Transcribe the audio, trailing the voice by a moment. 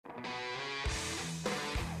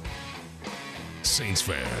Saints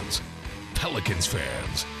fans, Pelicans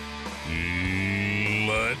fans,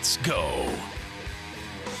 let's go.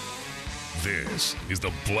 This is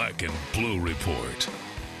the Black and Blue Report.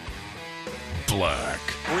 Black.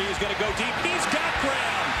 Reeves going to go deep. He's got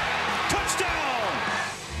ground. Touchdown.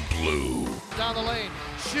 Blue. Down the lane.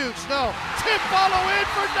 Shoots. No. Tip follow in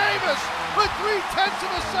for Davis with 3/10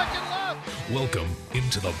 of a second left. Welcome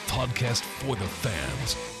into the podcast for the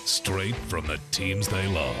fans, straight from the teams they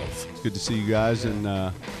love. It's good to see you guys, and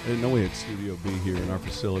I didn't know we had Studio B here in our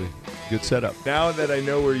facility. Good setup. Now that I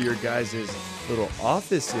know where your guys' little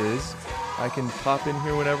office is, I can pop in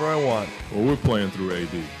here whenever I want. Well, we're playing through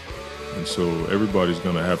AD, and so everybody's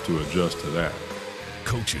going to have to adjust to that.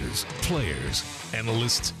 Coaches, players,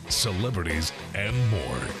 analysts, celebrities, and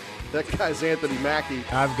more. That guy's Anthony Mackie.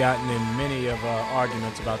 I've gotten in many of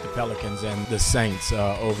arguments about the Pelicans and the Saints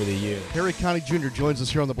over the years. Harry Connick Jr. joins us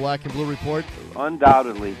here on the Black and Blue Report.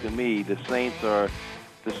 Undoubtedly, to me, the Saints are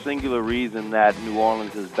the singular reason that New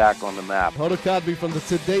Orleans is back on the map. Hoda Kotb from the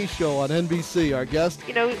Today Show on NBC, our guest.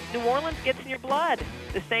 You know, New Orleans gets in your blood.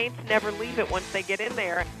 The Saints never leave it once they get in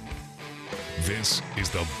there. This is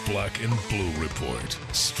the Black and Blue Report,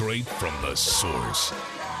 straight from the source.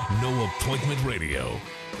 No appointment radio,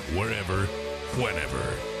 wherever,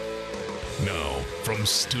 whenever. Now, from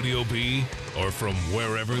Studio B or from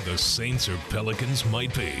wherever the Saints or Pelicans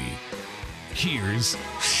might be, here's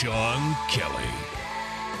Sean Kelly.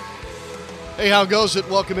 Hey, how goes it?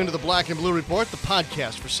 Welcome into the Black and Blue Report, the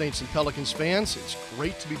podcast for Saints and Pelicans fans. It's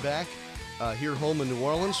great to be back here home in New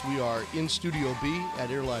Orleans. We are in Studio B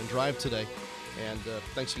at Airline Drive today. And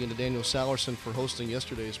thanks again to Daniel Salerson for hosting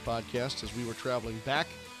yesterday's podcast as we were traveling back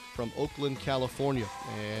from Oakland, California.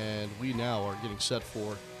 And we now are getting set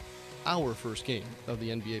for our first game of the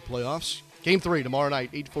NBA playoffs. Game 3 tomorrow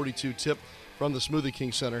night, 8:42 tip from the Smoothie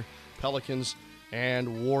King Center, Pelicans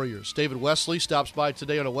and Warriors. David Wesley stops by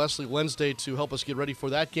today on a Wesley Wednesday to help us get ready for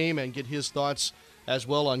that game and get his thoughts as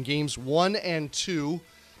well on games 1 and 2.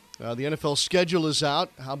 The NFL schedule is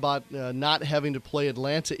out. How about not having to play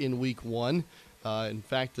Atlanta in week 1? In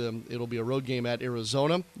fact, it'll be a road game at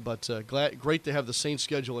Arizona, but great to have the Saints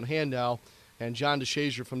schedule in hand now. And John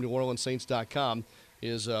DeShazier from NewOrleansSaints.com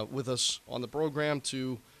is with us on the program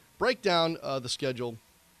to break down the schedule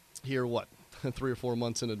here, 3 or 4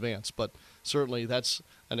 months in advance. But certainly that's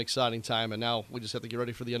an exciting time, and now we just have to get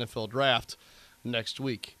ready for the NFL draft next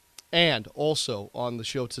week. And also on the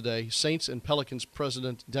show today, Saints and Pelicans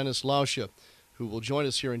president Dennis Lauscha, who will join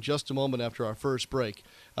us here in just a moment after our first break.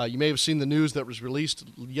 You may have seen the news that was released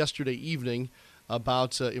yesterday evening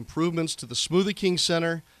about improvements to the Smoothie King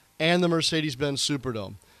Center and the Mercedes-Benz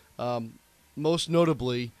Superdome. Most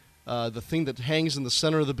notably, the thing that hangs in the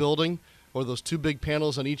center of the building, or those 2 big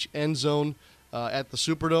panels on each end zone at the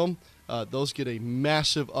Superdome, those get a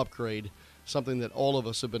massive upgrade, something that all of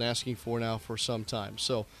us have been asking for now for some time.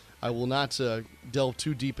 So I will not delve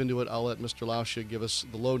too deep into it. I'll let Mr. Lauscha give us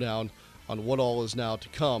the lowdown on what all is now to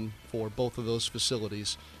come for both of those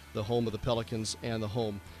facilities, the home of the Pelicans and the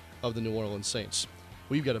home of the New Orleans Saints.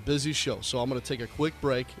 We've got a busy show, so I'm going to take a quick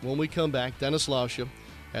break. When we come back, Dennis Lauscha,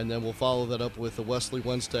 and then we'll follow that up with the Wesley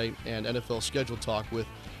Wednesday and NFL schedule talk with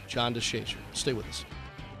John DeShazier. Stay with us.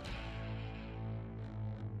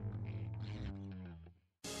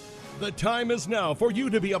 The time is now for you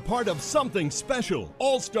to be a part of something special.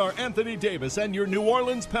 All-Star Anthony Davis and your New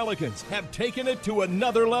Orleans Pelicans have taken it to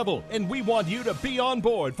another level, and we want you to be on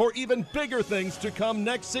board for even bigger things to come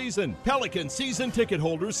next season. Pelican season ticket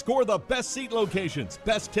holders score the best seat locations,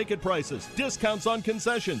 best ticket prices, discounts on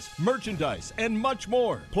concessions, merchandise, and much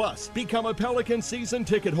more. Plus, become a Pelican season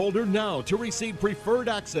ticket holder now to receive preferred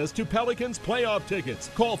access to Pelicans playoff tickets.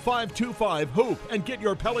 Call 525-HOOP and get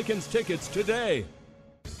your Pelicans tickets today.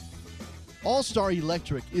 All-Star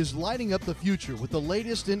Electric is lighting up the future with the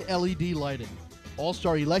latest in LED lighting.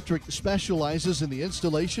 All-Star Electric specializes in the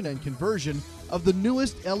installation and conversion of the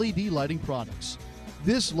newest LED lighting products.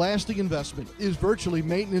 This lasting investment is virtually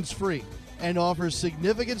maintenance-free and offers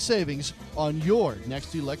significant savings on your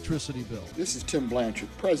next electricity bill. This is Tim Blanchard,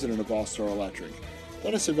 president of All-Star Electric.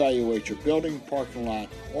 Let us evaluate your building, parking lot,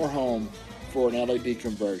 or home for an LED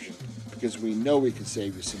conversion, because we know we can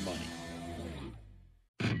save you some money.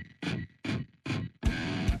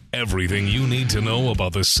 Everything you need to know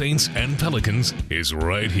about the Saints and Pelicans is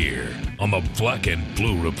right here on the Black and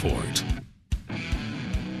Blue Report.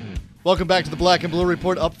 Welcome back to the Black and Blue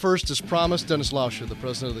Report. Up first, as promised, Dennis Lauscha, the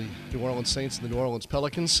president of the New Orleans Saints and the New Orleans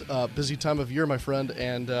Pelicans. Busy time of year, my friend,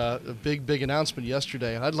 and a big announcement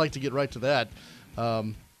yesterday. I'd like to get right to that.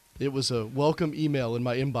 It was a welcome email in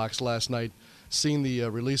my inbox last night, seeing the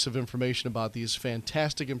release of information about these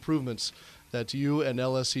fantastic improvements that you and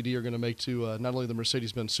LSCD are going to make to not only the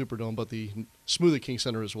Mercedes-Benz Superdome, but the Smoothie King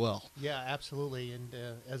Center as well. Yeah, absolutely. And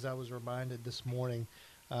as I was reminded this morning,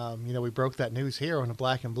 we broke that news here on the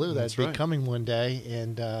Black and Blue that it'd be coming one day,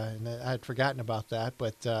 and I had forgotten about that.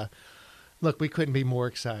 But look, we couldn't be more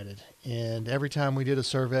excited. And every time we did a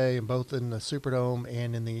survey, and both in the Superdome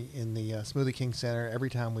and in the Smoothie King Center, every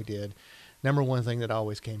time we did, number one thing that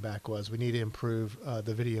always came back was we need to improve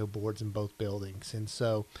the video boards in both buildings. And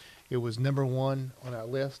so it was number one on our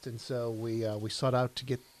list, and so we sought out to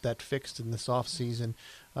get that fixed in this off season.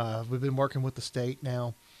 We've been working with the state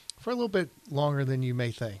now for a little bit longer than you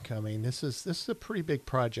may think. I mean, this is a pretty big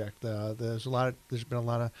project. There's been a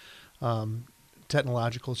lot of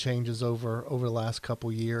technological changes over the last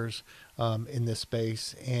couple years in this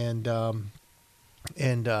space, and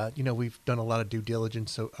we've done a lot of due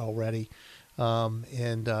diligence already.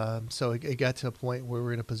 So it got to a point where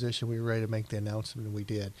we're in a position we were ready to make the announcement, and we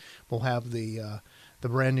did. We'll have the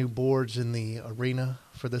brand new boards in the arena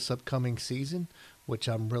for this upcoming season, which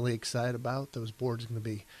I'm really excited about. Those boards are going to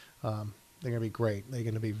be they're going to be great. They're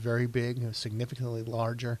going to be very big, significantly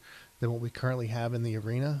larger than what we currently have in the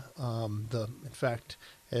arena. In fact,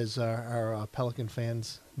 as our Pelican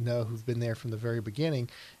fans know who've been there from the very beginning,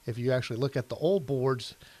 if you actually look at the old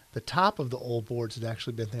boards, the top of the old boards had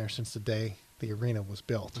actually been there since the day the arena was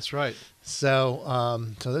built. That's right. So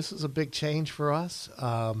this is a big change for us.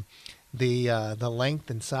 The length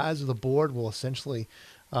and size of the board will essentially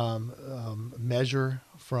measure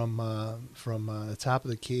from the top of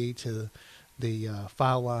the key to the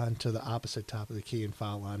foul line to the opposite top of the key and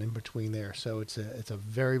foul line in between there. So it's a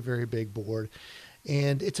very, very big board,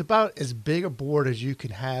 and it's about as big a board as you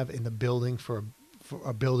can have in the building for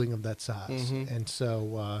a building of that size. Mm-hmm. And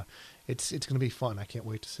so it's going to be fun. I can't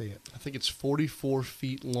wait to see it. I think it's 44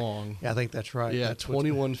 feet long. Yeah, I think that's right. Yeah, that's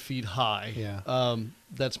 21 feet high. Yeah.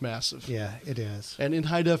 That's massive. Yeah, it is. And in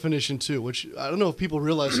high definition, too, which I don't know if people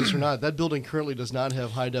realize this or not. That building currently does not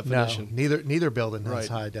have high definition. No, neither building has Right.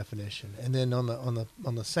 high definition. And then on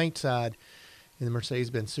the Saint side, in the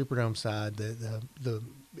Mercedes-Benz Superdome side,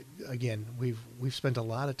 again, we've spent a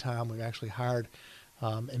lot of time. We've actually hired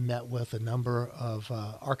and met with a number of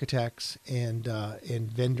architects and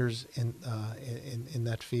vendors in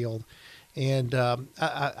that field. And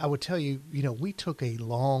I would tell you, we took a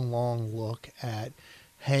long look at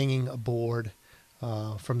hanging a board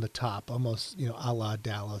from the top, almost, a la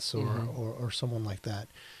Dallas or someone like that.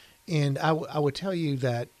 And I would tell you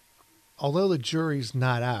that although the jury's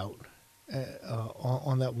not out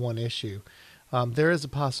on that one issue, there is a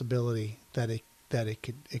possibility that it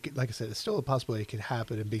could, like I said, it's still a possibility it could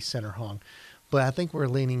happen and be center hung. But I think we're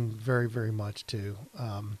leaning very, very much to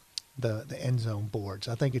the end zone boards.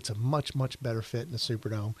 I think it's a much, much better fit in the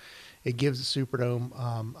Superdome. It gives the Superdome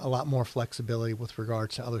a lot more flexibility with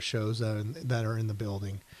regards to other shows that are in the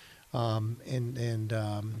building. And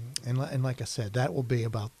like I said, that will be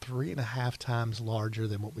about 3.5 times larger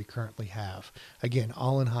than what we currently have. Again,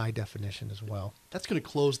 all in high definition as well. That's going to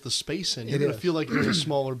close the space in. You're going to feel like you're in a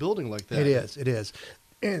smaller building like that. It is.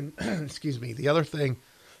 And excuse me, the other thing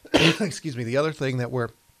that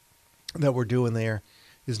we're doing there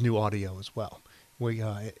is new audio as well.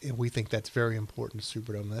 We think that's very important to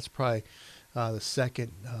Superdome. That's probably the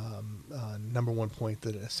second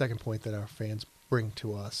second point that our fans bring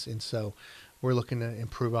to us. And so we're looking to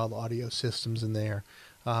improve all the audio systems in there.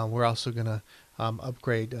 We're also going to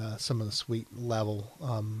upgrade some of the suite level,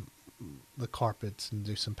 the carpets, and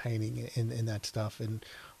do some painting in that stuff, and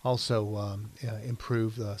also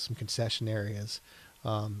improve some concession areas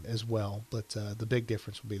as well. But the big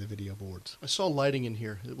difference will be the video boards. I saw lighting in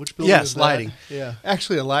here. Which building is that? Yes, lighting. Yeah.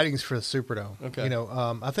 Actually, the lighting's for the Superdome. Okay.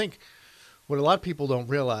 I think what a lot of people don't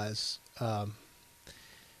realize,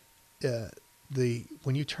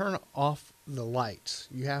 when you turn off the lights,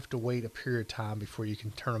 you have to wait a period of time before you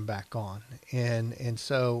can turn them back on. And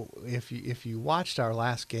so if you watched our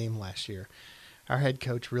last game last year, our head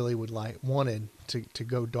coach really wanted to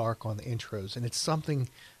go dark on the intros, and it's something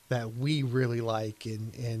that we really like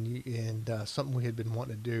and something we had been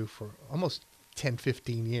wanting to do for almost 10,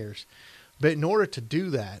 15 years. But in order to do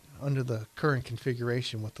that under the current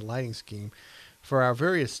configuration with the lighting scheme, for our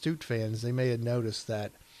very astute fans, they may have noticed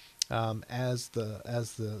that as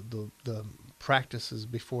the practices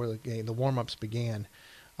before the game, the warm-ups began,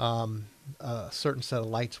 a certain set of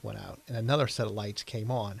lights went out and another set of lights came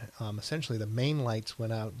on. Essentially, the main lights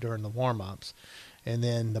went out during the warm-ups, and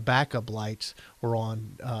then the backup lights were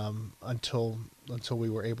on until we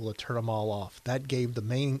were able to turn them all off. That gave the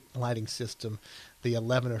main lighting system the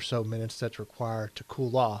 11 or so minutes that's required to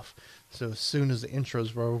cool off. So as soon as the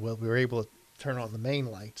intros were over, we were able turn on the main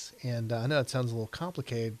lights. And I know it sounds a little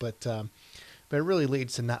complicated, but it really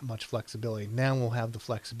leads to not much flexibility. Now we'll have the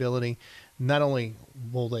flexibility. Not only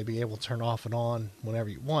will they be able to turn off and on whenever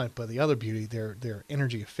you want, but the other beauty, they're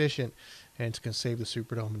energy efficient, and it's going to save the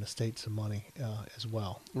Superdome and the state some money as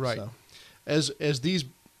well. Right. So. As these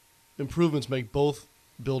improvements make both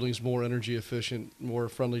buildings more energy efficient, more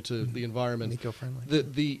friendly to the environment, eco-friendly.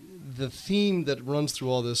 The theme that runs through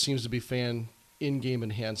all this seems to be fan in-game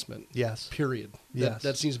enhancement. Yes. Period. Yes.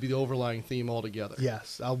 That seems to be the overlying theme altogether.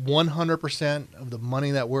 Yes. 100% of the money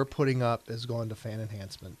that we're putting up is going to fan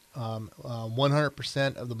enhancement.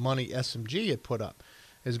 100% of the money SMG had put up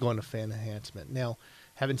is going to fan enhancement. Now,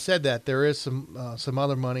 having said that, there is some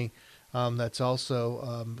other money that's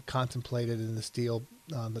also contemplated in this deal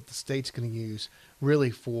that the state's going to use really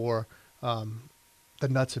for the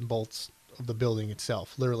nuts and bolts of the building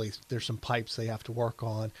itself. Literally, there's some pipes they have to work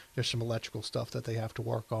on. There's some electrical stuff that they have to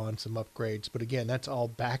work on, some upgrades. But again, that's all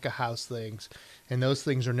back-of-house things, and those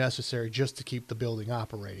things are necessary just to keep the building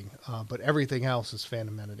operating. But everything else is fan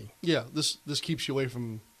amenity. Yeah, this keeps you away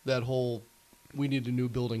from that whole we need a new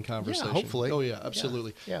building conversation. Yeah, hopefully. Oh, yeah,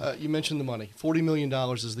 absolutely. Yeah. You mentioned the money. $40 million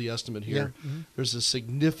is the estimate here. Yeah. Mm-hmm. There's a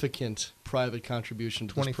significant private contribution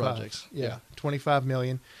to these projects. Yeah, $25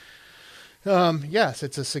 million. Yes,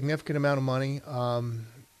 it's a significant amount of money,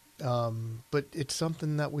 but it's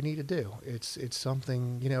something that we need to do. It's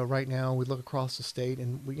something, right now we look across the state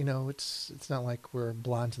and it's not like we're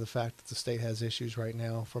blind to the fact that the state has issues right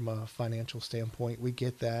now from a financial standpoint. We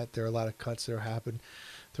get that. There are a lot of cuts that are happening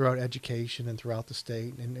throughout education and throughout the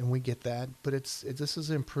state, and we get that. But this is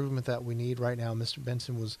an improvement that we need right now. Mr.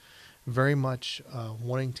 Benson was very much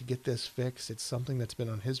wanting to get this fixed. It's something that's been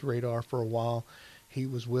on his radar for a while. He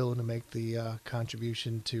was willing to make the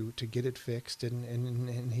contribution to get it fixed,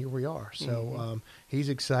 and here we are. So he's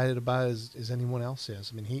excited about it as anyone else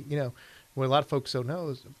is. I mean, what a lot of folks don't know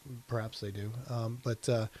is, perhaps they do,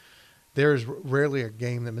 but there's rarely a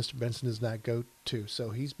game that Mr. Benson does not go to. So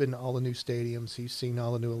he's been to all the new stadiums. He's seen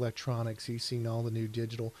all the new electronics. He's seen all the new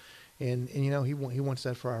digital, and he wants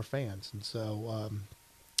that for our fans. And so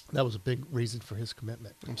that was a big reason for his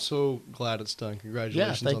commitment. I'm so glad it's done.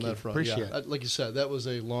 Congratulations on that front. Appreciate it. Like you said, that was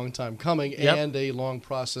a long time coming and a long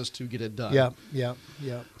process to get it done. Yeah.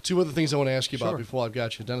 Two other things I want to ask you about Sure. before I've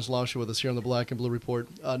got you. Dennis Lauscher with us here on the Black and Blue Report.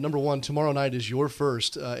 Number one, tomorrow night is your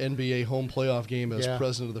first NBA home playoff game as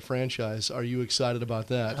president of the franchise. Are you excited about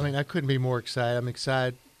that? I mean, I couldn't be more excited. I'm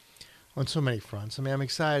excited on so many fronts. I mean, I'm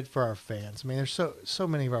excited for our fans. I mean, there's so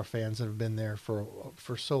many of our fans that have been there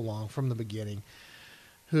for so long, from the beginning,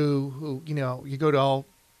 who you go to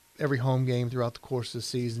every home game throughout the course of the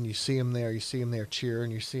season. You see them there cheering.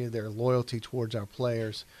 You see their loyalty towards our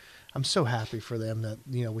players. I'm so happy for them that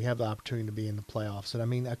we have the opportunity to be in the playoffs. And I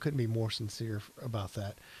mean, I couldn't be more sincere about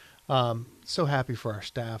that. So happy for our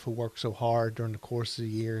staff who work so hard during the course of the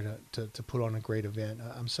year to put on a great event.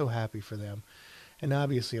 I'm so happy for them. And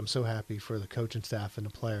obviously I'm so happy for the coaching staff and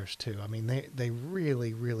the players too. I mean, they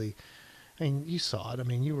really, really, I mean, you saw it. I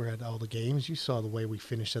mean, you were at all the games. You saw the way we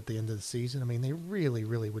finished at the end of the season. I mean, they really,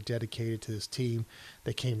 really were dedicated to this team.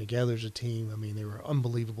 They came together as a team. I mean, they were an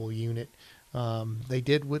unbelievable unit. They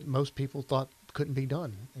did what most people thought couldn't be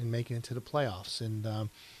done in making it to the playoffs.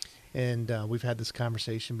 And we've had this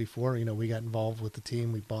conversation before. We got involved with the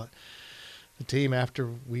team. We bought the team after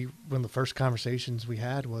one of the first conversations we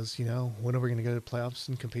had was, when are we going to go to the playoffs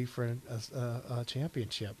and compete for a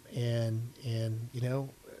championship? And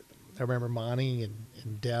I remember Monty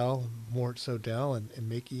and Dell, more so Dell and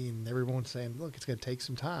Mickey and everyone saying, look, it's going to take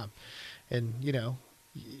some time. And,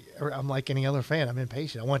 I'm like any other fan. I'm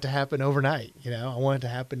impatient. I want it to happen overnight. I want it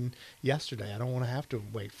to happen yesterday. I don't want to have to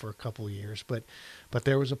wait for a couple of years. But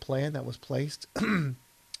there was a plan that was put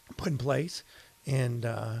in place, and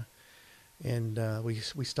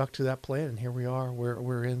we stuck to that plan. And here we are.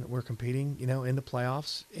 We're competing. In the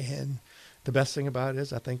playoffs. And the best thing about it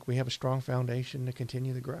is I think we have a strong foundation to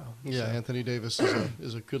continue to grow. Yeah, So. Anthony Davis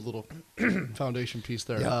is a good little foundation piece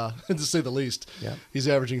there, Yeah. to say the least. Yeah. He's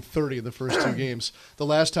averaging 30 in the first two games. The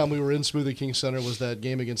last time we were in Smoothie King Center was that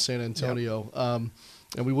game against San Antonio.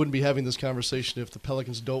 And we wouldn't be having this conversation if the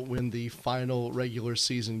Pelicans don't win the final regular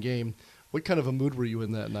season game. What kind of a mood were you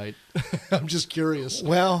in that night? I'm just curious.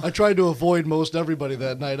 Well, I tried to avoid most everybody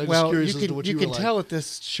that night. I'm just curious as to what you were like. You can tell that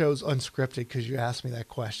this show's unscripted because you asked me that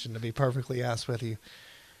question, to be perfectly honest with you.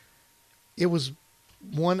 It was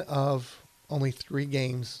one of only 3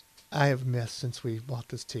 games I have missed since we bought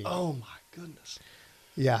this team. Oh, my goodness.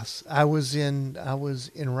 Yes. I was en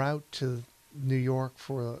route to New York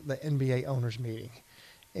for the NBA owners meeting,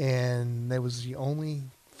 and that was the only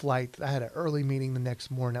flight. I had an early meeting the next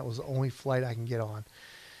morning. That was the only flight I can get on.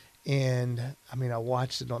 And I mean, I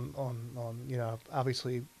watched it on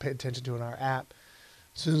obviously paid attention to it on our app.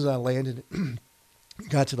 As soon as I landed,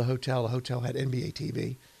 got to the hotel had NBA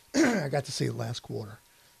TV. I got to see the last quarter.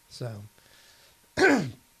 So,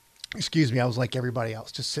 excuse me, I was like everybody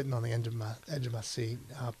else, just sitting on the edge of my seat,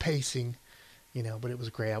 pacing, but it was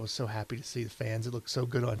great. I was so happy to see the fans. It looked so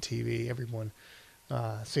good on TV. Everyone,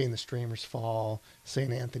 seeing the streamers fall,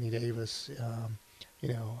 seeing Anthony Davis,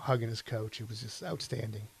 hugging his coach. It was just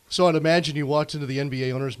outstanding. So I'd imagine you walked into the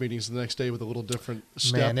NBA owners meetings the next day with a little different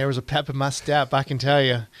step. Man, there was a pep in my step, I can tell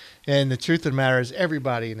you. And the truth of the matter is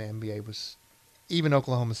everybody in the NBA was, even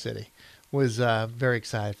Oklahoma City, was very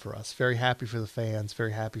excited for us. Very happy for the fans,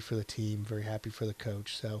 very happy for the team, very happy for the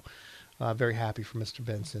coach. So very happy for Mr.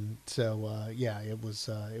 Benson. So, it was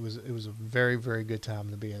a very, very good time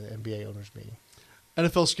to be at the NBA owners meeting.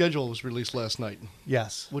 NFL schedule was released last night.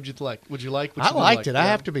 Yes. What'd you like? I liked it. I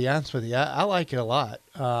have to be honest with you. I like it a lot.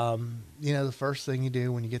 The first thing you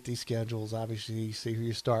do when you get these schedules, obviously you see who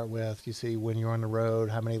you start with. You see when you're on the road,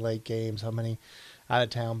 how many late games, how many out of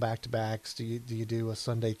town back-to-backs. Do you do a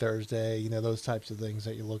Sunday, Thursday? Those types of things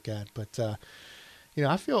that you look at. But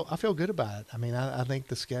I feel good about it. I mean, I think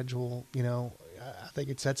the schedule. I think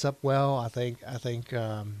it sets up well. I think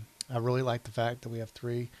I really like the fact that we have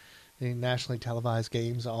 3 nationally televised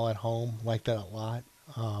games all at home. Like that a lot,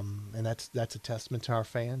 and that's a testament to our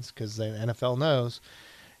fans, because the NFL knows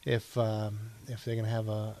if they're gonna have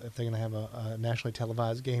a nationally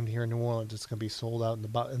televised game here in New Orleans, it's gonna be sold out, and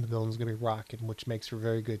the building's gonna be rocking, which makes for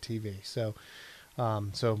very good TV. So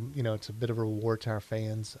it's a bit of a reward to our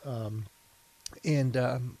fans. It's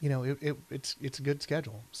a good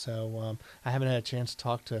schedule. So I haven't had a chance to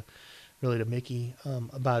talk to Mickey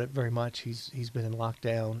about it very much. He's been in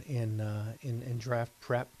lockdown in draft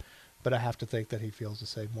prep, but I have to think that he feels the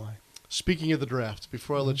same way. Speaking of the draft,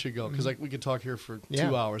 before I let you go, because we could talk here for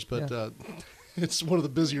 2 hours, but it's one of the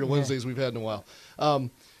busier Wednesdays we've had in a while.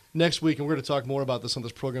 Next week, and we're going to talk more about this on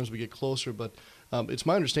this program as we get closer, but it's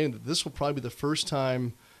my understanding that this will probably be the first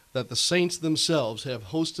time that the Saints themselves have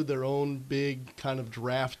hosted their own big kind of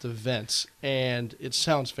draft events, and it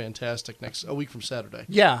sounds fantastic a week from Saturday.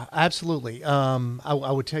 Yeah, absolutely. I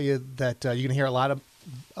would tell you that you're going to hear a lot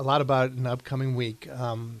about it in the upcoming week.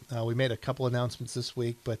 We made a couple announcements this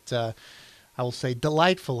week, but I will say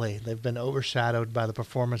delightfully, they've been overshadowed by the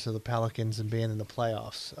performance of the Pelicans and being in the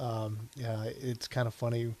playoffs. It's kind of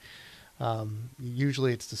funny.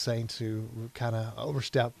 Usually it's the Saints who kind of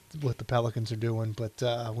overstep what the Pelicans are doing, but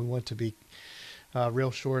we want to be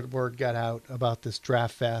real short. Word got out about this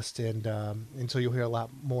draft fest, and so you'll hear a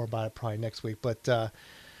lot more about it probably next week. But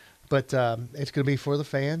it's going to be for the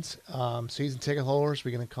fans, season ticket holders.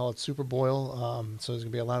 We're going to call it Super Boil. So there's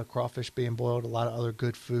going to be a lot of crawfish being boiled, a lot of other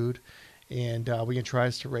good food, and we can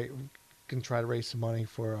try to raise some money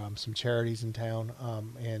for some charities in town,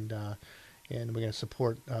 and we're going to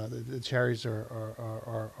support the charities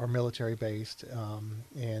are military based,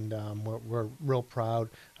 and we're real proud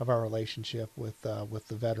of our relationship with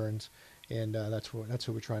the veterans, and that's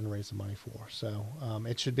who we're trying to raise the money for. So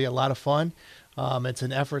it should be a lot of fun. It's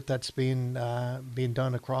an effort that's being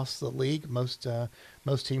done across the league. Most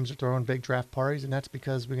teams are throwing big draft parties, and that's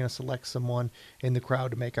because we're going to select someone in the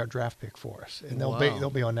crowd to make our draft pick for us, and they'll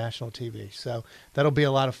be on national TV. So that'll be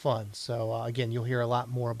a lot of fun. So again, you'll hear a lot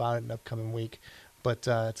more about it in the upcoming week, but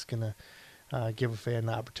it's going to give a fan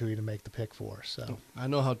the opportunity to make the pick for us. So I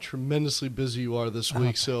know how tremendously busy you are this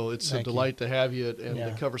week, so it's a delight to have you and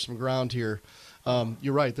to cover some ground here.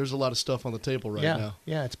 You're right. There's a lot of stuff on the table now.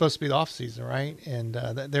 Yeah, it's supposed to be the off season, right? And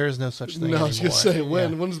there is no such thing anymore. I was going to say,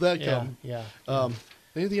 when's that come? Yeah.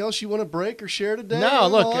 Anything else you want to break or share today? No,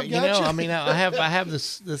 look, I mean, I have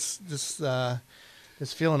this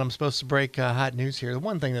feeling I'm supposed to break hot news here. The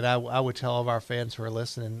one thing that I would tell all of our fans who are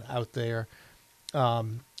listening out there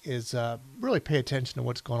is really pay attention to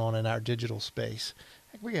what's going on in our digital space.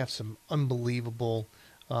 We have some unbelievable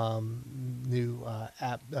new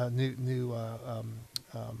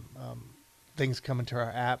things coming to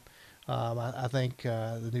our app. I think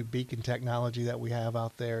the new beacon technology that we have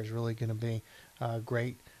out there is really going to be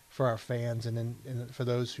great for our fans, and for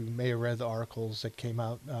those who may have read the articles that came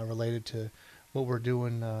out related to what we're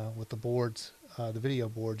doing with the boards, the video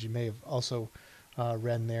boards. You may have also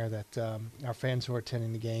read in there that our fans who are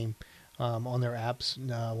attending the game on their apps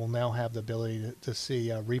will now have the ability to see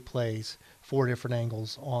replays, 4 different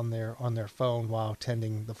angles on their phone while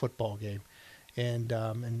attending the football game, and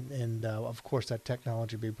of course that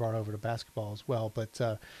technology will be brought over to basketball as well.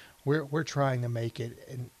 But we're trying to make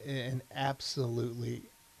it an absolutely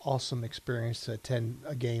awesome experience to attend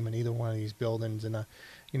a game in either one of these buildings, and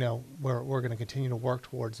we're going to continue to work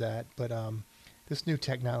towards that. But this new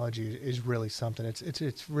technology is really something.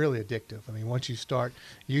 It's really addictive. I mean, once you start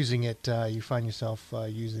using it, you find yourself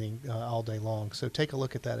using all day long. So take a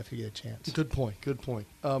look at that if you get a chance. Good point.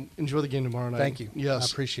 Enjoy the game tomorrow night. Thank you. Yes.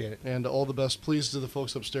 I appreciate it. And all the best, please, to the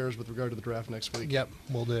folks upstairs with regard to the draft next week. Yep,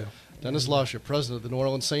 we'll do. Dennis Lauscher, president of the New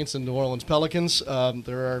Orleans Saints and New Orleans Pelicans.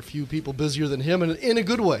 There are a few people busier than him, and in a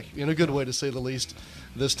good way, to say the least,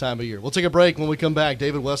 this time of year. We'll take a break. When we come back,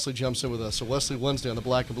 David Wesley jumps in with us. So Wesley Wednesday on the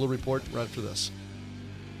Black and Blue Report right after this.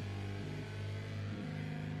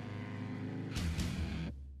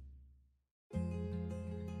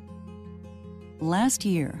 Last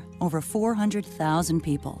year, over 400,000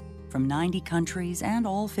 people from 90 countries and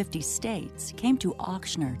all 50 states came to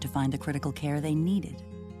Auctioner to find the critical care they needed.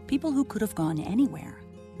 People who could have gone anywhere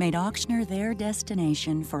made Auctioner their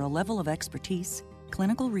destination for a level of expertise,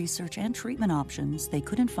 clinical research, and treatment options they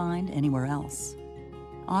couldn't find anywhere else.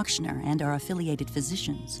 Auctioner and our affiliated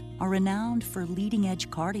physicians are renowned for leading-edge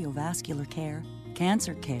cardiovascular care,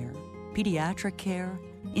 cancer care, pediatric care,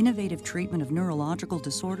 innovative treatment of neurological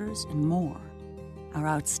disorders, and more. Our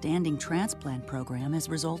outstanding transplant program has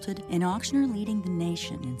resulted in Auctioner leading the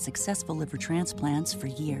nation in successful liver transplants for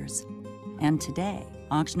years. And today,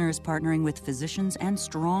 Auctioner is partnering with physicians and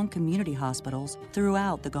strong community hospitals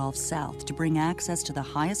throughout the Gulf South to bring access to the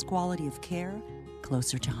highest quality of care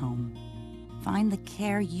closer to home. Find the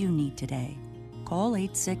care you need today. Call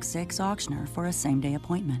 866-AUCTIONER for a same-day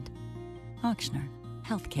appointment. Auctioner,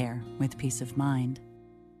 healthcare with peace of mind.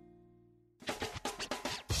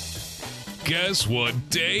 Guess what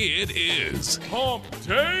day it is? Hump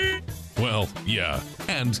Day! Well, yeah,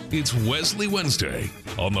 and it's Wesley Wednesday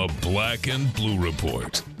on the Black and Blue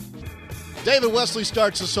Report. David Wesley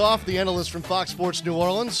starts us off, the analyst from Fox Sports New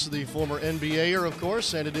Orleans, the former NBAer, of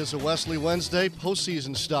course, and it is a Wesley Wednesday,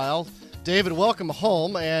 postseason style. David, welcome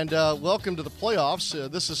home, and welcome to the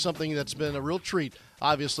playoffs. This is something that's been a real treat,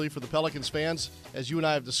 obviously, for the Pelicans fans. As you and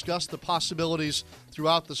I have discussed the possibilities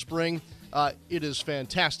throughout the spring, it is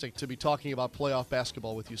fantastic to be talking about playoff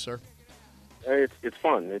basketball with you, sir. It's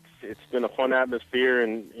fun. It's been a fun atmosphere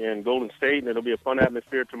in Golden State, and it'll be a fun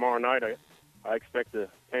atmosphere tomorrow night. I expect the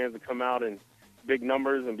fans to come out in big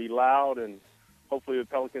numbers and be loud, and hopefully the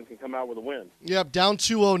Pelicans can come out with a win. Yep, down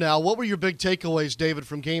 2-0 now. What were your big takeaways, David,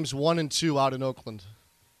 from games 1 and 2 out in Oakland?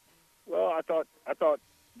 Well, I thought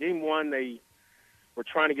game 1 they were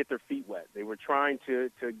trying to get their feet wet. They were trying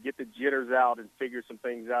to get the jitters out and figure some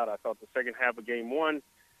things out. I thought the second half of game 1,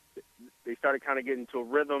 they started kind of getting into a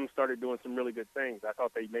rhythm, started doing some really good things. I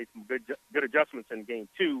thought they made some good adjustments in game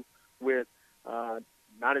 2 with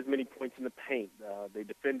not as many points in the paint. They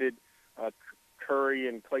defended Curry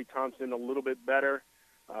and Klay Thompson a little bit better.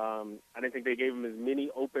 I didn't think they gave them as many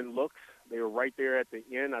open looks. They were right there at the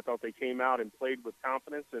end. I thought they came out and played with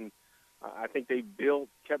confidence, and I think they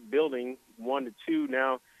kept building 1 to 2.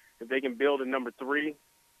 Now, if they can build a number 3,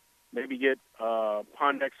 maybe get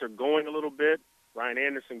Pondexter going a little bit, Ryan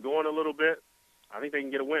Anderson going a little bit, I think they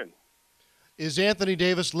can get a win. Is Anthony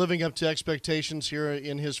Davis living up to expectations here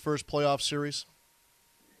in his first playoff series?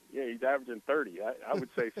 Yeah, he's averaging 30. I would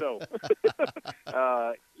say so.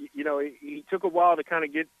 He took a while to kind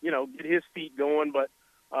of get his feet going, but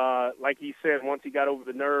like he said, once he got over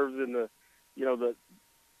the nerves and the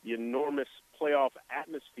enormous playoff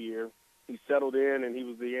atmosphere, he settled in, and he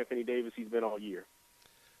was the Anthony Davis he's been all year.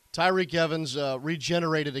 Tyreke Evans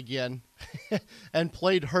regenerated again and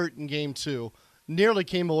played hurt in game 2. Nearly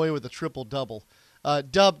came away with a triple-double.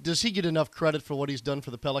 Dub, does he get enough credit for what he's done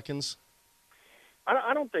for the Pelicans?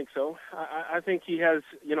 I don't think so. I think he has,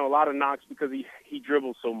 a lot of knocks because he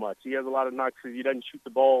dribbles so much. He has a lot of knocks because he doesn't shoot the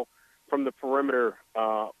ball from the perimeter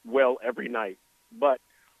well every night. But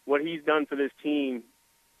what he's done for this team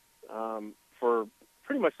for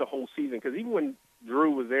pretty much the whole season, because even when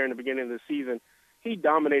Drew was there in the beginning of the season, he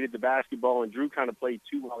dominated the basketball, and Drew kind of played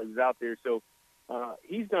too while he was out there. So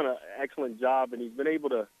he's done an excellent job, and he's been able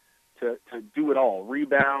to do it all: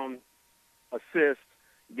 rebound, assist,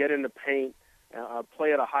 get in the paint,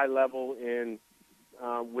 play at a high level. In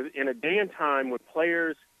a day and time when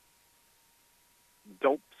players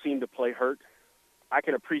don't seem to play hurt, I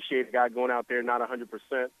can appreciate a guy going out there not 100%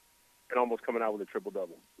 and almost coming out with a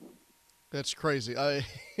triple-double. That's crazy.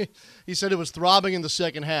 He said it was throbbing in the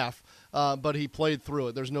second half, but he played through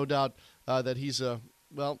it. There's no doubt that he's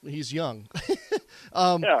young.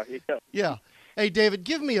 Yeah. Hey, David,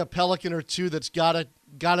 give me a Pelican or two that's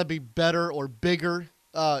gotta be better or bigger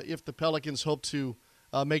if the Pelicans hope to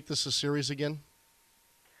make this a series again.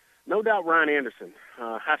 No doubt Ryan Anderson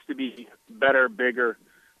has to be better, bigger.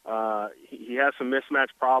 He has some mismatch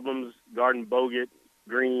problems, guarding Bogut,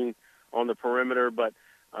 Green on the perimeter, but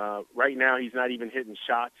right now he's not even hitting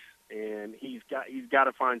shots, and he's got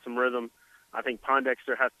to find some rhythm. I think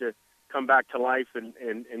Pondexter has to come back to life and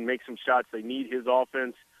make some shots. They need his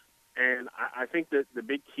offense. And I think that the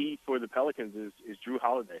big key for the Pelicans is Drew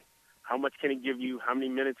Holiday. How much can he give you? How many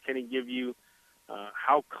minutes can he give you?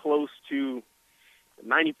 How close to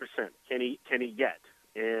 90% can he get?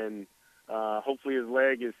 And hopefully his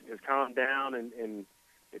leg is calmed down, and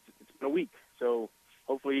it's been a week. So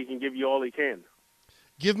hopefully he can give you all he can.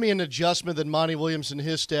 Give me an adjustment that Monty Williams and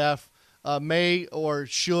his staff may or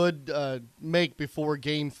should make before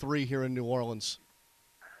Game 3 here in New Orleans.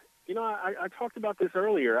 You know, I talked about this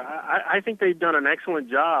earlier. I think they've done an excellent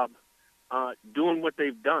job doing what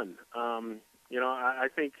they've done. You know, I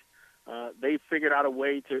think they've figured out a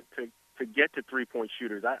way to get to three-point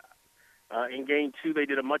shooters. In Game 2, they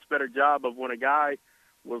did a much better job of when a guy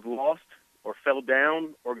was lost or fell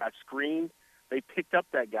down or got screened, they picked up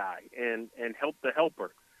that guy and helped the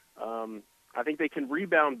helper. I think they can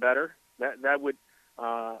rebound better. That would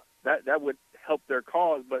help their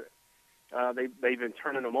cause, but they've been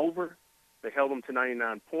turning them over. They held them to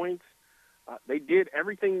 99 points. They did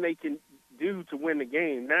everything they can do to win the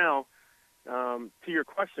game. Now, to your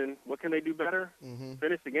question, what can they do better? Mm-hmm.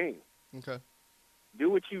 Finish the game. Okay. Do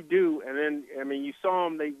what you do, and then, I mean, you saw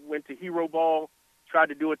them. They went to hero ball, tried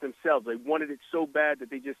to do it themselves. They wanted it so bad that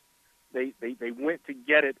they went to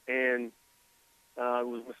get it, and it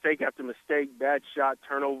was mistake after mistake, bad shot,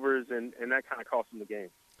 turnovers, and that kind of cost them the game.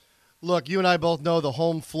 Look, you and I both know the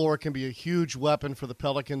home floor can be a huge weapon for the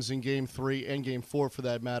Pelicans in Game 3 and Game 4 for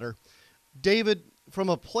that matter. David, from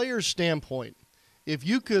a player's standpoint, if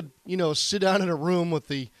you could, sit down in a room with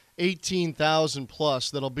the 18,000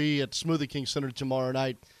 plus that'll be at Smoothie King Center tomorrow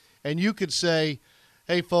night, and you could say,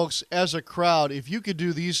 hey, folks, as a crowd, if you could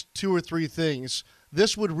do these 2 or 3 things,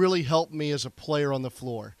 this would really help me as a player on the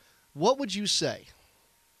floor. What would you say?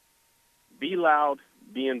 Be loud,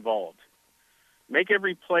 be involved. Make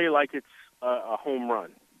every play like it's a home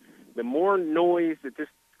run. The more noise that this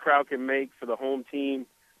crowd can make for the home team,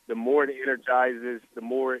 the more it energizes, the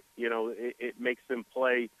more, it makes them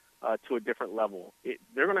play to a different level.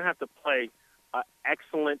 They're going to have to play an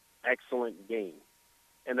excellent game.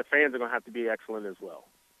 And the fans are going to have to be excellent as well.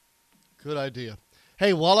 Good idea.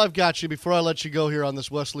 Hey, while I've got you, before I let you go here on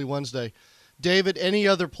this Wesley Wednesday, David, any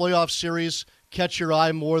other playoff series catch your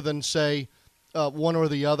eye more than, say, one or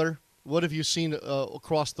the other? What have you seen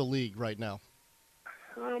across the league right now?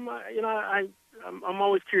 I'm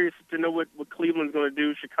always curious to know what Cleveland's going to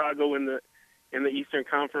do. Chicago in the Eastern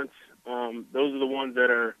Conference. Those are the ones that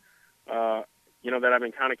are, that I've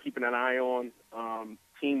been kind of keeping an eye on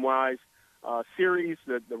team-wise. Series,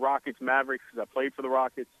 the Rockets Mavericks, because I played for the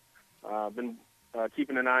Rockets. Been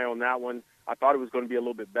keeping an eye on that one. I thought it was going to be a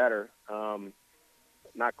little bit better.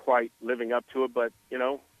 Not quite living up to it, but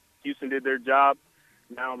Houston did their job.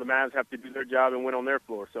 Now the Mavs have to do their job and win on their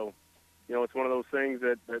floor. So, it's one of those things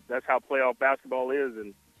that's how playoff basketball is,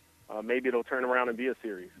 and maybe it'll turn around and be a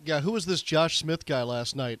series. Yeah, who was this Josh Smith guy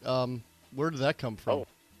last night? Where did that come from? Oh,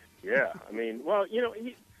 yeah. I mean, well,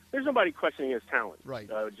 there's nobody questioning his talent. Right.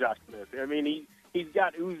 Josh Smith. I mean, he's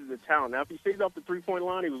got oozes of talent. Now, if he stays off the three-point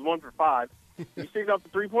line, he was 1 for 5. If he stays off the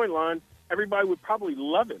three-point line, everybody would probably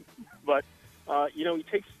love him. But, he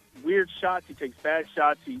takes weird shots. He takes bad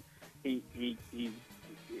shots.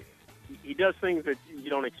 He does things that you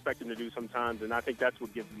don't expect him to do sometimes, and I think that's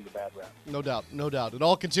what gives him the bad rap. No doubt. It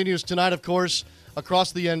all continues tonight, of course,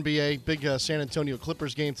 across the NBA. Big San Antonio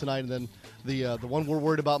Clippers game tonight, and then the one we're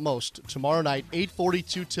worried about most, tomorrow night,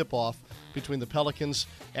 8:42 tip-off between the Pelicans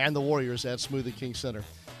and the Warriors at Smoothie King Center.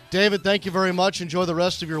 David, thank you very much. Enjoy the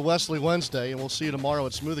rest of your Wesley Wednesday, and we'll see you tomorrow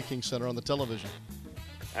at Smoothie King Center on the television.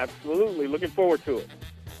 Absolutely. Looking forward to it.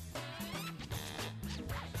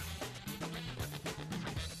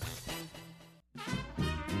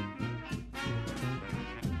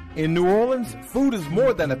 In New Orleans, food is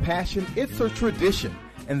more than a passion, it's a tradition.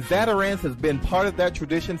 And Zatarain's has been part of that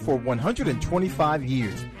tradition for 125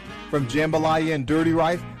 years. From jambalaya and dirty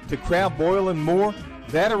rice to crab boil and more,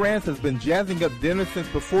 Zatarain's has been jazzing up dinner since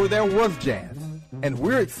before there was jazz. And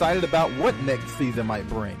we're excited about what next season might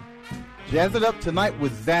bring. Jazz it up tonight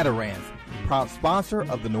with Zatarain's, proud sponsor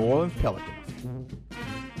of the New Orleans Pelicans.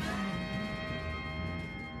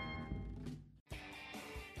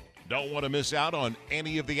 Don't want to miss out on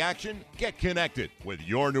any of the action? Get connected with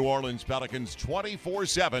your New Orleans Pelicans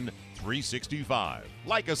 24/7, 365.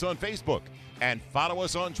 Like us on Facebook and follow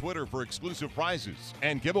us on Twitter for exclusive prizes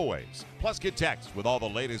and giveaways. Plus get texts with all the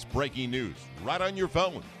latest breaking news right on your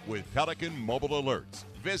phone with Pelican Mobile Alerts.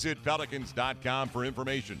 Visit Pelicans.com for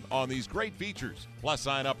information on these great features. Plus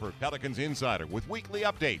sign up for Pelicans Insider with weekly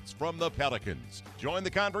updates from the Pelicans. Join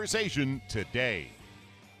the conversation today.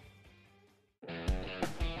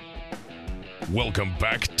 Welcome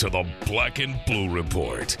back to the Black and Blue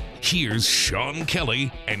Report. Here's Sean Kelly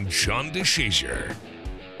and John DeShazier.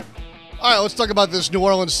 All right, let's talk about this New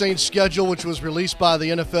Orleans Saints schedule, which was released by the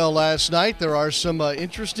NFL last night. There are some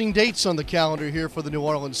interesting dates on the calendar here for the New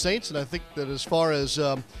Orleans Saints, and I think that as far as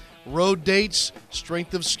road dates,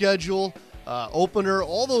 strength of schedule, opener,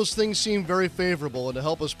 all those things seem very favorable. And to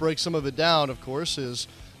help us break some of it down, of course, is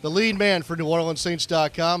the lead man for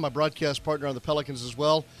NewOrleansSaints.com, my broadcast partner on the Pelicans as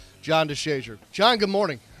well, John DeShazier. John, good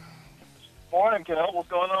morning. Morning, Kel. What's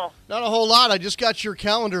going on? Not a whole lot. I just got your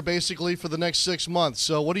calendar basically for the next 6 months.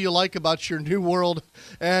 So what do you like about your new world,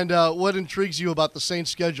 and what intrigues you about the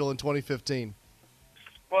Saints schedule in 2015?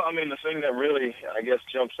 Well, I mean, the thing that really, I guess,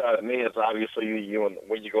 jumps out at me is obviously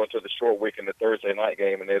when you go into the short week and the Thursday night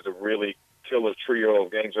game, and there's a really killer trio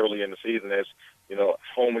of games early in the season. There's,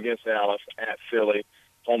 home against Dallas, at Philly,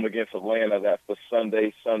 home against Atlanta. That's the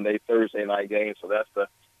Sunday, Thursday night game. So that's the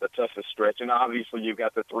toughest stretch. And obviously you've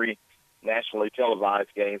got the three nationally televised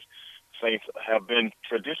games. Saints have been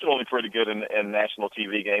traditionally pretty good in national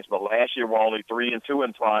TV games, but last year were only 3-2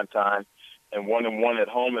 in prime time and 1-1 at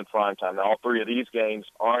home in prime time. Now, all three of these games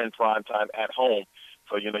are in prime time at home,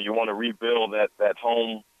 so you want to rebuild that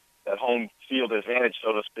home field advantage,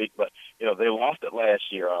 so to speak. But they lost it last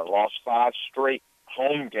year. Lost 5 straight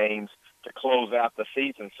home games to close out the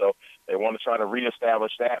season, so they want to try to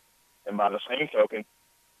reestablish that. And by the same token,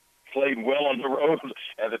 played well on the road,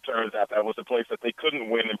 as it turns out. That was a place that they couldn't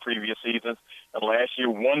win in previous seasons. And last year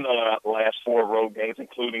won the last 4 road games,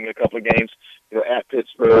 including a couple of games at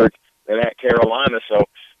Pittsburgh and at Carolina. So,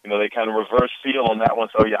 they kind of reverse feel on that one.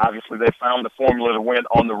 So, obviously they found the formula to win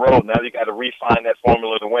on the road. Now they got to refine that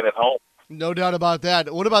formula to win at home. No doubt about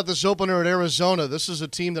that. What about this opener at Arizona? This is a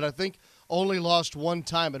team that I think only lost 1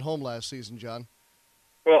 time at home last season, John.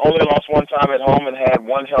 Well, only lost 1 time at home and had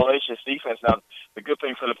one hellacious defense. Now, the good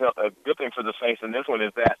thing for the Saints in this one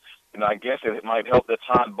is that, I guess it might help that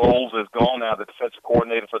Todd Bowles is gone now. The defensive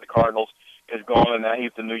coordinator for the Cardinals is gone, and now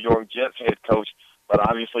he's the New York Jets head coach. But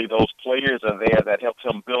obviously those players are there that helped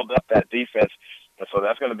him build up that defense. And so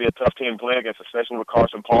that's going to be a tough team to play against, especially with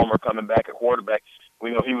Carson Palmer coming back at quarterback.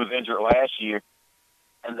 We know he was injured last year,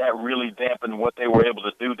 and that really dampened what they were able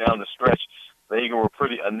to do down the stretch. The Eagles were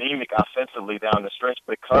pretty anemic offensively down the stretch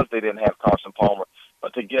because they didn't have Carson Palmer.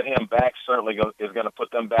 But to get him back certainly is going to put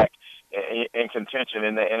them back in contention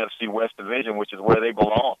in the NFC West division, which is where they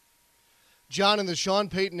belong. John, in the Sean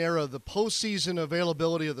Payton era, the postseason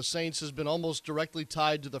availability of the Saints has been almost directly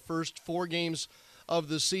tied to the first 4 games of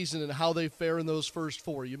the season and how they fare in those first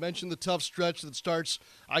 4. You mentioned the tough stretch that starts,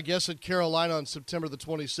 I guess, at Carolina on September the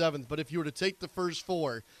 27th. But if you were to take the first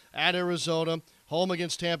 4 at Arizona, home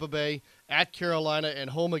against Tampa Bay, at Carolina, and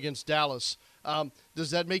home against Dallas,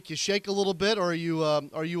 does that make you shake a little bit, or are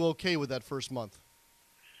you okay with that first month?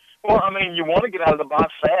 Well, I mean, you want to get out of the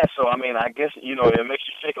box fast, so I mean, I guess it makes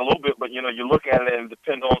you shake a little bit, but you look at it and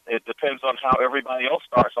it depends on how everybody else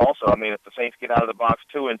starts. Also, I mean, if the Saints get out of the box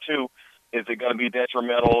 2-2, is it going to be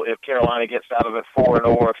detrimental if Carolina gets out of it 4-0,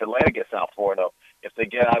 or if Atlanta gets out 4-0? If they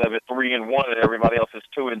get out of it 3-1 and everybody else is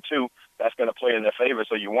 2-2, that's going to play in their favor.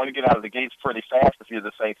 So you want to get out of the gates pretty fast if you're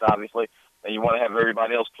the Saints, obviously, and you want to have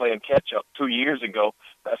everybody else playing catch-up. 2 years ago,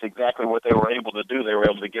 that's exactly what they were able to do. They were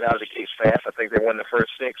able to get out of the gates fast. I think they won the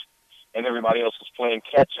first 6, and everybody else was playing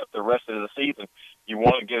catch-up the rest of the season. You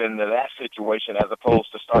want to get into that situation as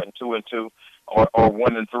opposed to starting 2-2 or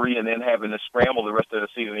 1-3 and then having to scramble the rest of the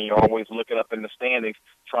season. And you're always looking up in the standings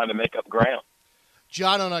trying to make up ground.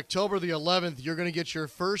 John, on October the 11th, you're going to get your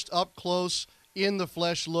first up-close,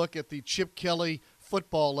 in-the-flesh look at the Chip Kelly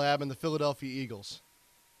football lab and the Philadelphia Eagles.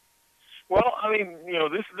 Well, I mean,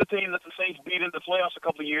 this is the team that the Saints beat in the playoffs a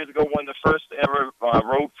couple of years ago, won the first ever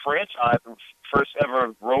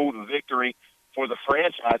road victory for the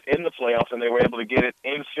franchise in the playoffs, and they were able to get it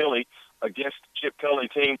in Philly against Chip Kelly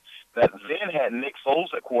team that then had Nick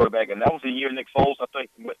Foles at quarterback, and that was the year Nick Foles, I think,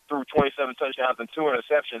 threw 27 touchdowns and 2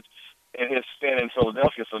 interceptions in his stint in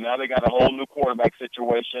Philadelphia. So now they got a whole new quarterback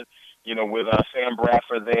situation, with Sam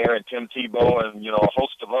Bradford there and Tim Tebow and, a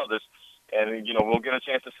host of others. And, we'll get a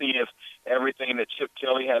chance to see if everything that Chip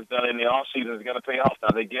Kelly has done in the offseason is going to pay off.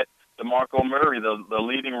 Now, they get DeMarco Murray, the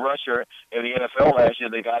leading rusher in the NFL last year.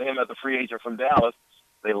 They got him as a free agent from Dallas.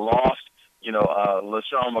 They lost,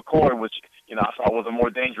 LaShawn McCoy, which, I thought was a more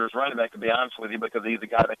dangerous running back, to be honest with you, because he's the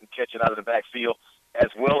guy that can catch it out of the backfield as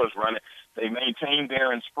well as run it. They maintained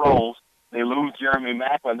Darren Sproles. They lose Jeremy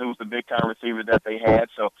Maclin, who's the big-time receiver that they had.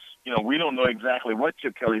 So, we don't know exactly what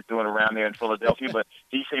Chip Kelly's doing around there in Philadelphia, but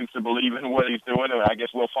he seems to believe in what he's doing, and I guess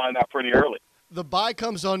we'll find out pretty early. The bye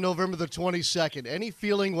comes on November the 22nd. Any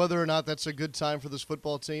feeling whether or not that's a good time for this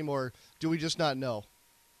football team, or do we just not know?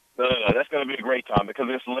 No, that's going to be a great time because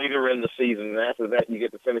it's later in the season, and after that you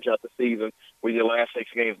get to finish out the season with your last 6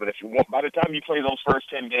 games. But if you want, by the time you play those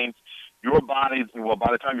first 10 games, your body, well,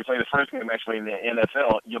 by the time you play the first game actually in the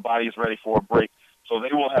NFL, your body is ready for a break. So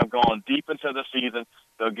they will have gone deep into the season.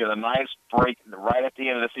 They'll get a nice break right at the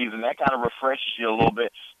end of the season. That kind of refreshes you a little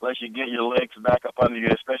bit, lets you get your legs back up under you,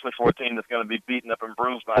 especially for a team that's going to be beaten up and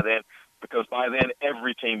bruised by then, because by then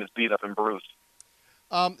every team is beat up and bruised.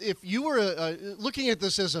 If you were looking at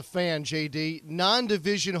this as a fan, JD,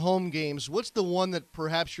 non-division home games, what's the one that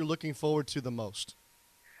perhaps you're looking forward to the most?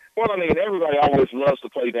 Well, I mean, everybody always loves to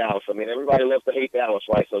play Dallas. I mean, everybody loves to hate Dallas,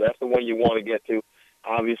 right? So that's the one you want to get to,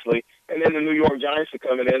 obviously. And then the New York Giants are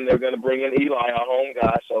coming in. They're going to bring in Eli, our home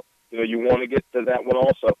guy. So, you want to get to that one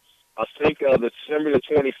also. I think December the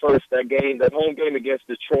 21st, that home game against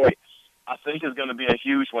Detroit, I think is going to be a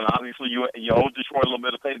huge one. Obviously, you owe Detroit a little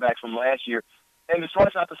bit of payback from last year. And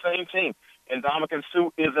Detroit's not the same team. And Ndamukong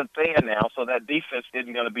Suh isn't there now, so that defense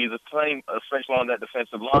isn't going to be the same, especially on that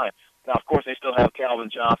defensive line. Now, of course, they still have Calvin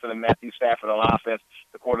Johnson and Matthew Stafford on offense,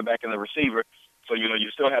 the quarterback and the receiver. So, you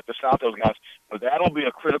still have to stop those guys. But that'll be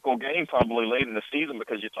a critical game probably late in the season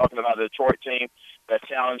because you're talking about a Detroit team that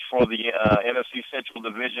challenged for the NFC Central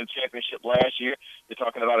Division Championship last year. You're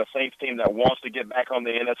talking about a Saints team that wants to get back on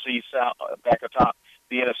the NFC South, back atop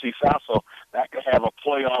the NFC South. So that could have a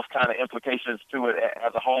playoff kind of implications to it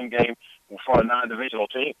as a home game for a non-divisional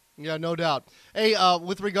team. Yeah, no doubt. Hey,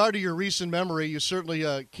 with regard to your recent memory, you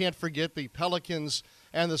certainly can't forget the Pelicans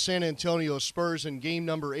and the San Antonio Spurs in game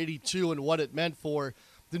number 82 and what it meant for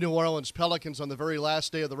the New Orleans Pelicans on the very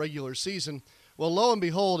last day of the regular season. Well, lo and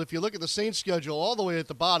behold, if you look at the Saints schedule, all the way at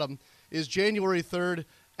the bottom is January 3rd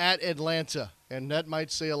at Atlanta, and that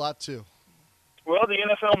might say a lot too. Well, the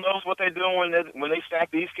NFL knows what they're doing when they stack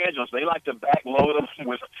these schedules. They like to backload them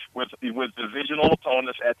with divisional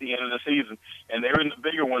opponents at the end of the season, and they're in the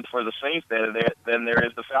bigger ones for the Saints than there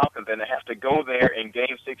is the Falcons, and they have to go there in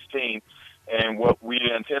Game 16. And what we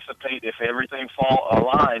anticipate, if everything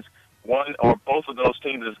aligns, one or both of those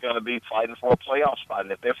teams is going to be fighting for a playoff spot.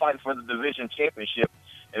 And if they're fighting for the division championship,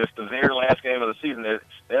 and it's the very last game of the season,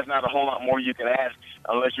 there's not a whole lot more you can ask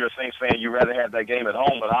unless you're a Saints fan. You'd rather have that game at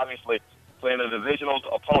home, but obviously playing a divisional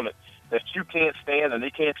opponent that you can't stand and they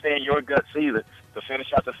can't stand your guts either to finish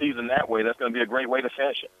out the season that way, that's going to be a great way to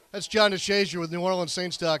finish it. That's John DeShazier with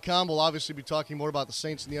NewOrleansSaints.com. We'll obviously be talking more about the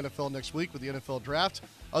Saints in the NFL next week with the NFL Draft.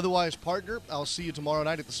 Otherwise, partner, I'll see you tomorrow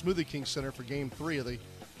night at the Smoothie King Center for Game 3 of the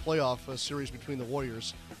playoff series between the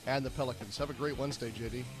Warriors and the Pelicans. Have a great Wednesday,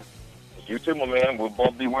 JD. You too, my man. We'll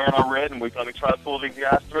both be wearing our red, and we're going to try to pull these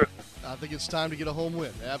guys through. I think it's time to get a home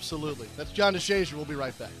win. Absolutely. That's John DeShazier. We'll be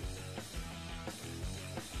right back.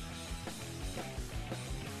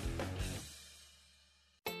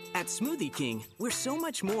 At Smoothie King, we're so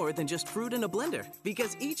much more than just fruit in a blender,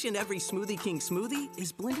 because each and every Smoothie King smoothie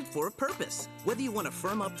is blended for a purpose. Whether you want to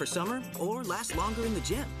firm up for summer or last longer in the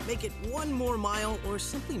gym, make it one more mile, or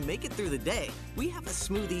simply make it through the day, we have a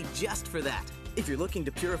smoothie just for that. If you're looking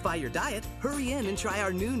to purify your diet, hurry in and try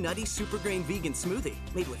our new Nutty Super Grain Vegan Smoothie,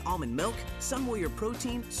 made with almond milk, Sun Warrior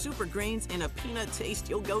protein, super grains, and a peanut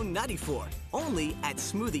taste you'll go nutty for. Only at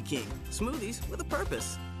Smoothie King. Smoothies with a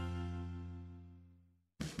purpose.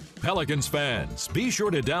 Pelicans fans, be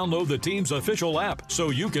sure to download the team's official app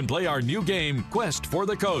so you can play our new game, Quest for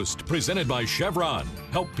the Coast, presented by Chevron.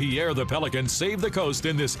 Help Pierre the Pelican save the coast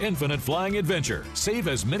in this infinite flying adventure. Save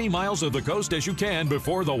as many miles of the coast as you can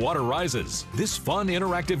before the water rises. This fun,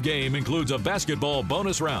 interactive game includes a basketball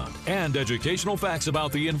bonus round and educational facts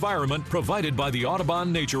about the environment provided by the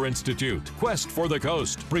Audubon Nature Institute. Quest for the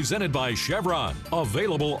Coast, presented by Chevron.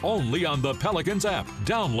 Available only on the Pelicans app.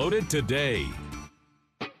 Download it today.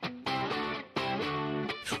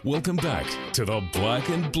 Welcome back to the Black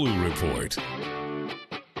and Blue Report.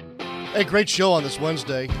 Hey, great show on this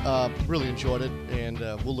Wednesday. Really enjoyed it, and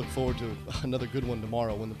we'll look forward to another good one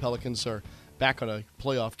tomorrow when the Pelicans are back on a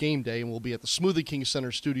playoff game day, and we'll be at the Smoothie King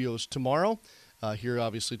Center studios tomorrow, here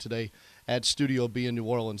obviously today at Studio B in New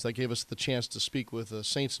Orleans. That gave us the chance to speak with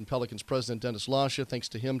Saints and Pelicans President Dennis Lauscha. Thanks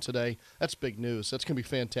to him today. That's big news. That's going to be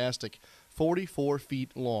fantastic. 44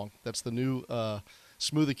 feet long. That's the new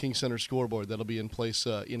Smoothie King Center scoreboard that'll be in place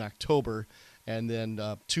in October, and then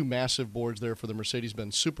two massive boards there for the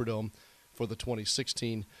Mercedes-Benz Superdome for the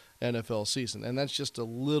 2016 NFL season. And that's just a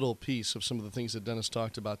little piece of some of the things that Dennis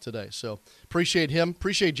talked about today. So appreciate him.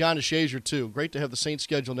 Appreciate John DeShazier, too. Great to have the Saints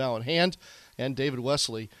schedule now in hand, and David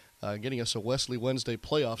Wesley getting us a Wesley Wednesday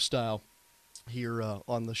playoff style here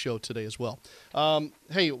on the show today as well.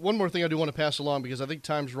 Hey, one more thing I do want to pass along because I think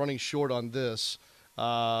time's running short on this.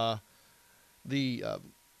 The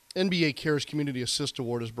NBA Cares Community Assist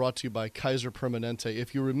Award is brought to you by Kaiser Permanente.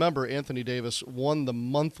 If you remember, Anthony Davis won the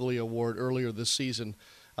monthly award earlier this season.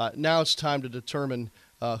 Now it's time to determine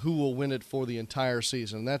who will win it for the entire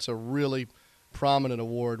season. That's a really prominent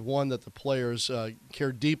award, one that the players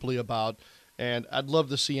care deeply about. And I'd love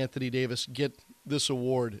to see Anthony Davis get this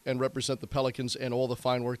award and represent the Pelicans and all the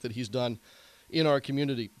fine work that he's done in our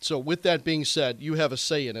community. So with that being said, you have a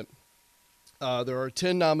say in it. There are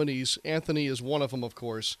 10 nominees. Anthony is one of them, of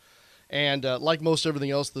course. And like most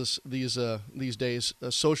everything else these days,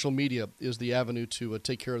 social media is the avenue to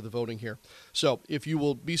take care of the voting here. So if you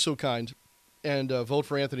will be so kind and vote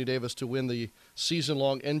for Anthony Davis to win the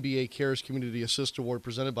season-long NBA Cares Community Assist Award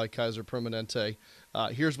presented by Kaiser Permanente,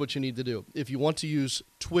 here's what you need to do. If you want to use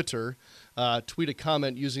Twitter, tweet a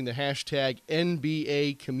comment using the hashtag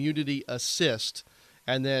NBA Community Assist,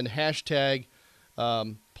 and then hashtag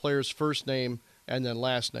player's first name and then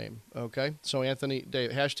last name. Okay? So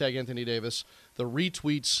hashtag Anthony Davis. The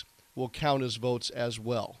retweets will count as votes as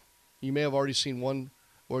well. You may have already seen one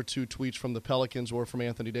or two tweets from the Pelicans or from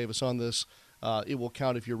Anthony Davis on this. It will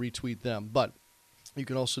count if you retweet them. But you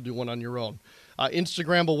can also do one on your own.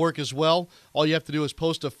 Instagram will work as well. All you have to do is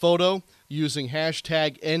post a photo using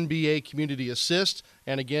hashtag NBA Community Assist,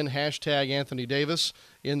 and again, hashtag Anthony Davis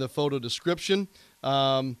in the photo description.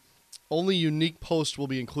 Only unique posts will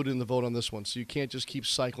be included in the vote on this one, so you can't just keep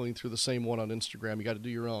cycling through the same one on Instagram. You got to do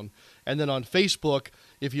your own. And then on Facebook,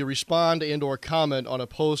 if you respond and or comment on a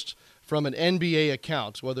post from an NBA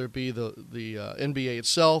account, whether it be the NBA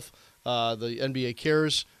itself, the NBA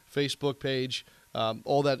Cares Facebook page,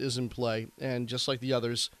 all that is in play. And just like the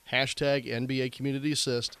others, hashtag NBA Community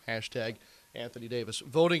Assist, hashtag Anthony Davis.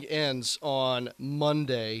 Voting ends on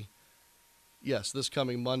Monday. Yes, this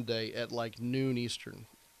coming Monday at like noon Eastern.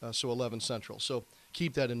 So 11 Central. So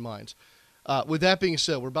keep that in mind. With that being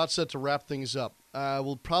said, we're about set to wrap things up.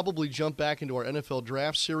 We'll probably jump back into our NFL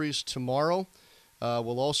Draft Series tomorrow.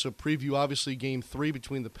 We'll also preview, obviously, Game 3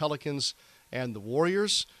 between the Pelicans and the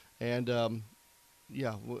Warriors. And,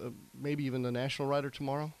 maybe even the national writer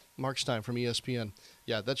tomorrow, Mark Stein from ESPN.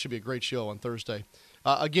 Yeah, that should be a great show on Thursday.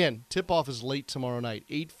 Again, tip-off is late tomorrow night,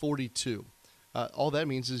 8:42. All that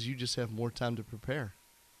means is you just have more time to prepare.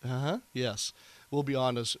 Yes. We'll be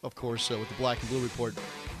on, of course, with the Black and Blue Report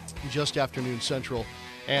just afternoon Central.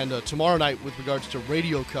 And tomorrow night, with regards to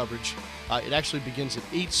radio coverage, it actually begins at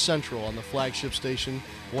 8 Central on the flagship station,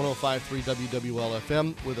 105.3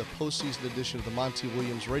 WWL-FM, with a postseason edition of the Monty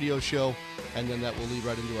Williams radio show. And then that will lead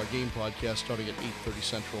right into our game podcast starting at 8:30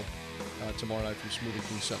 Central tomorrow night from Smoothie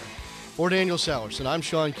King Center. For Daniel Salerson, I'm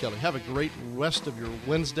Sean Kelly. Have a great rest of your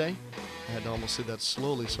Wednesday. I had to almost say that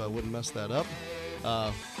slowly so I wouldn't mess that up.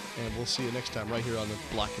 And we'll see you next time right here on the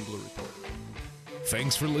Black and Blue Report.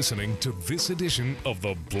 Thanks for listening to this edition of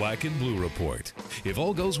the Black and Blue Report. If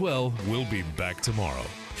all goes well, we'll be back tomorrow.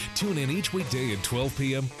 Tune in each weekday at 12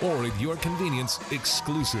 p.m. or at your convenience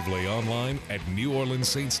exclusively online at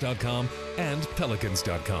NewOrleansSaints.com and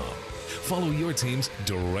Pelicans.com. Follow your teams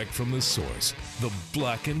direct from the source, the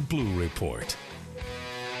Black and Blue Report.